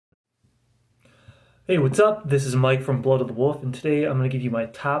Hey, what's up? This is Mike from Blood of the Wolf, and today I'm going to give you my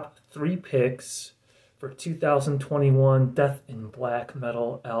top 3 picks for 2021 Death and Black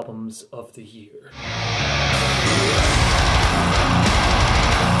Metal albums of the year.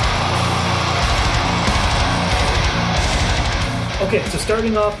 Okay, so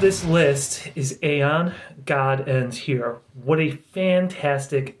starting off this list is Aeon, God Ends Here. What a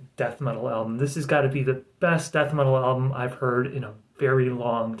fantastic death metal album. This has got to be the best death metal album I've heard in a very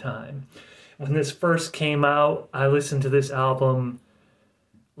long time. When this first came out, I listened to this album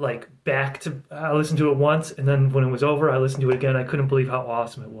I listened to it once, and then when it was over, I listened to it again. I couldn't believe how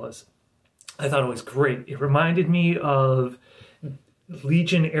awesome it was. I thought it was great. It reminded me of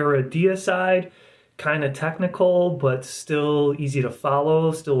Legion era Deicide, kind of technical, but still easy to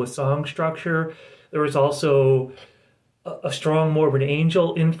follow, still with song structure. There was also a strong Morbid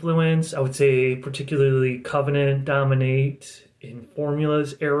Angel influence. I would say particularly Covenant, Dominate, in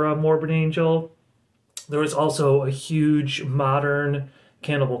Formula's era Morbid Angel. There was also a huge modern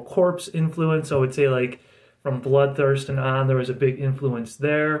Cannibal Corpse influence. I would say like from Bloodthirst and on, there was a big influence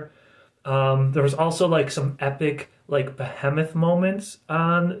there. There was also like some epic like Behemoth moments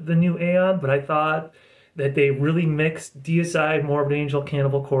on the new Aeon, but I thought that they really mixed Deicide, Morbid Angel,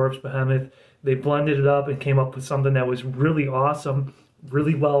 Cannibal Corpse, Behemoth. They blended it up and came up with something that was really awesome,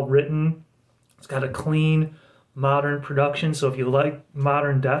 really well written. It's got a clean, modern production, so if you like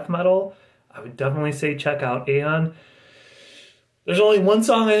modern death metal, I would definitely say check out Aeon. There's only one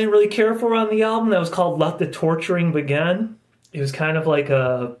song I didn't really care for on the album that was called Let the Torturing Begin. It was kind of like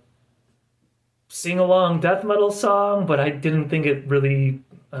a sing-along death metal song, but I didn't think it really,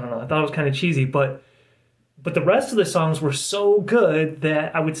 I don't know, I thought it was kind of cheesy, but the rest of the songs were so good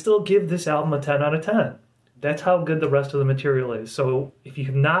that I would still give this album a 10 out of 10. That's how good the rest of the material is. So if you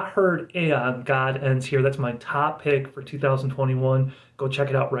have not heard Aeon, God Ends Here, that's my top pick for 2021. Go check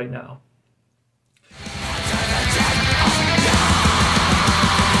it out right now.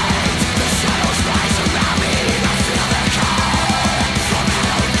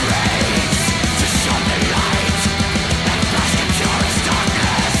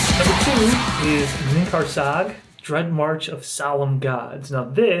 Is Ninkharsag, Dread March of Solemn Gods. Now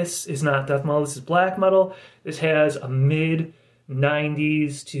this is not death metal, this is black metal. This has a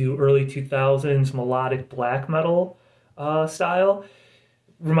mid-90s to early 2000s melodic black metal style.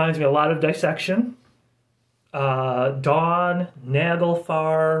 Reminds me a lot of Dissection, Dawn,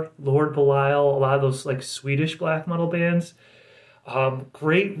 Nagelfar, Lord Belial, a lot of those like Swedish black metal bands.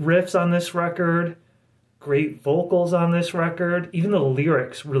 Great riffs on this record. Great vocals on this record. Even the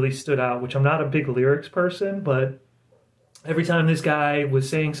lyrics really stood out, which I'm not a big lyrics person, but every time this guy was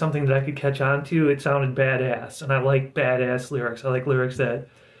saying something that I could catch on to, it sounded badass. And I like badass lyrics. I like lyrics that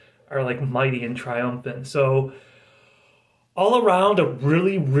are like mighty and triumphant. So all around a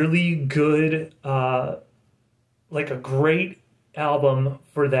really, really good, like a great album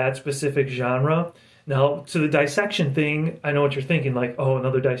for that specific genre. Now, to the Dissection thing, I know what you're thinking, like, oh,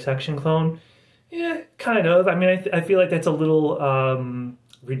 another Dissection clone. Yeah, kind of. I mean, I feel like that's a little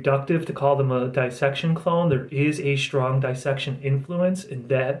reductive to call them a Dissection clone. There is a strong Dissection influence. And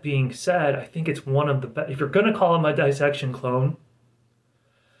that being said, I think it's one of the best. If you're going to call them a Dissection clone,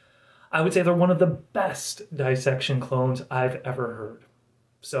 I would say they're one of the best Dissection clones I've ever heard.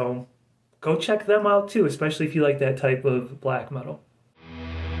 So go check them out too, especially if you like that type of black metal.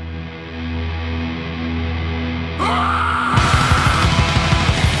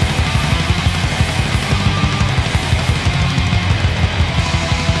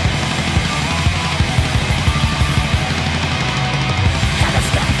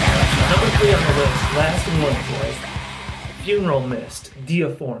 On the list, last and one boy, Funeral Mist,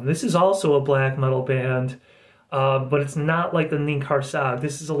 Deiform. This is also a black metal band, but it's not like the Ninkharsag.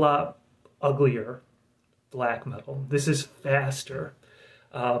 This is a lot uglier black metal. This is faster,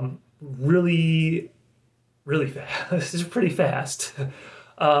 really, really fast. This is pretty fast.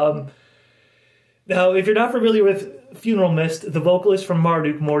 Now, if you're not familiar with Funeral Mist, the vocalist from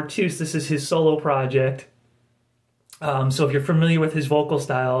Marduk, Mortus, this is his solo project. So if you're familiar with his vocal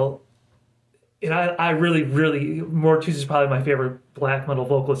style, and I really, Mortus is probably my favorite black metal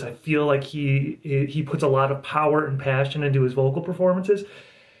vocalist. I feel like he puts a lot of power and passion into his vocal performances.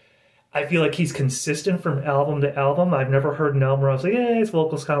 I feel like he's consistent from album to album. I've never heard an album where I was like, yeah, his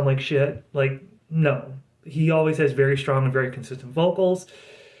vocals sound like shit. Like, no. He always has very strong and very consistent vocals.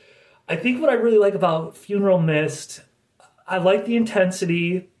 I think what I really like about Funeral Mist, I like the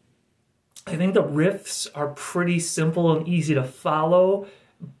intensity. I think the riffs are pretty simple and easy to follow.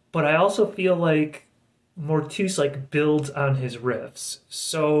 But I also feel like Mortus like builds on his riffs.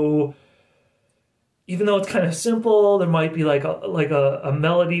 So even though it's kind of simple, there might be like a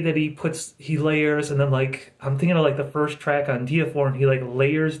melody that he layers, and then like I'm thinking of like the first track on Deiform, he like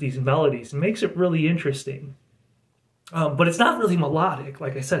layers these melodies and makes it really interesting. But it's not really melodic.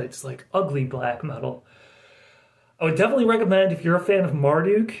 Like I said, it's like ugly black metal. I would definitely recommend, if you're a fan of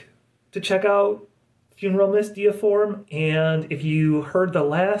Marduk, to check out Funeral Mist Deiform. And if you heard the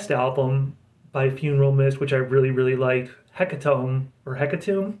last album by Funeral Mist, which I really, really liked, Hecatomb, or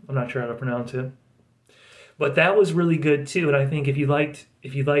Hecatomb, I'm not sure how to pronounce it. But that was really good too. And I think if you liked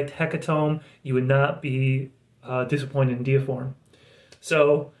Hecatomb, you would not be disappointed in Deiform.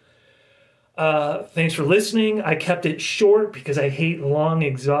 So thanks for listening. I kept it short because I hate long,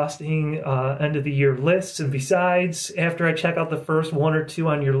 exhausting end of the year lists. And besides, after I check out the first one or two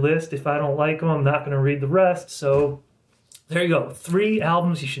on your list, if I don't like them, I'm not going to read the rest. So there you go. 3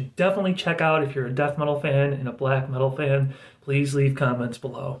 albums you should definitely check out if you're a death metal fan and a black metal fan. Please leave comments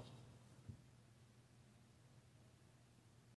below.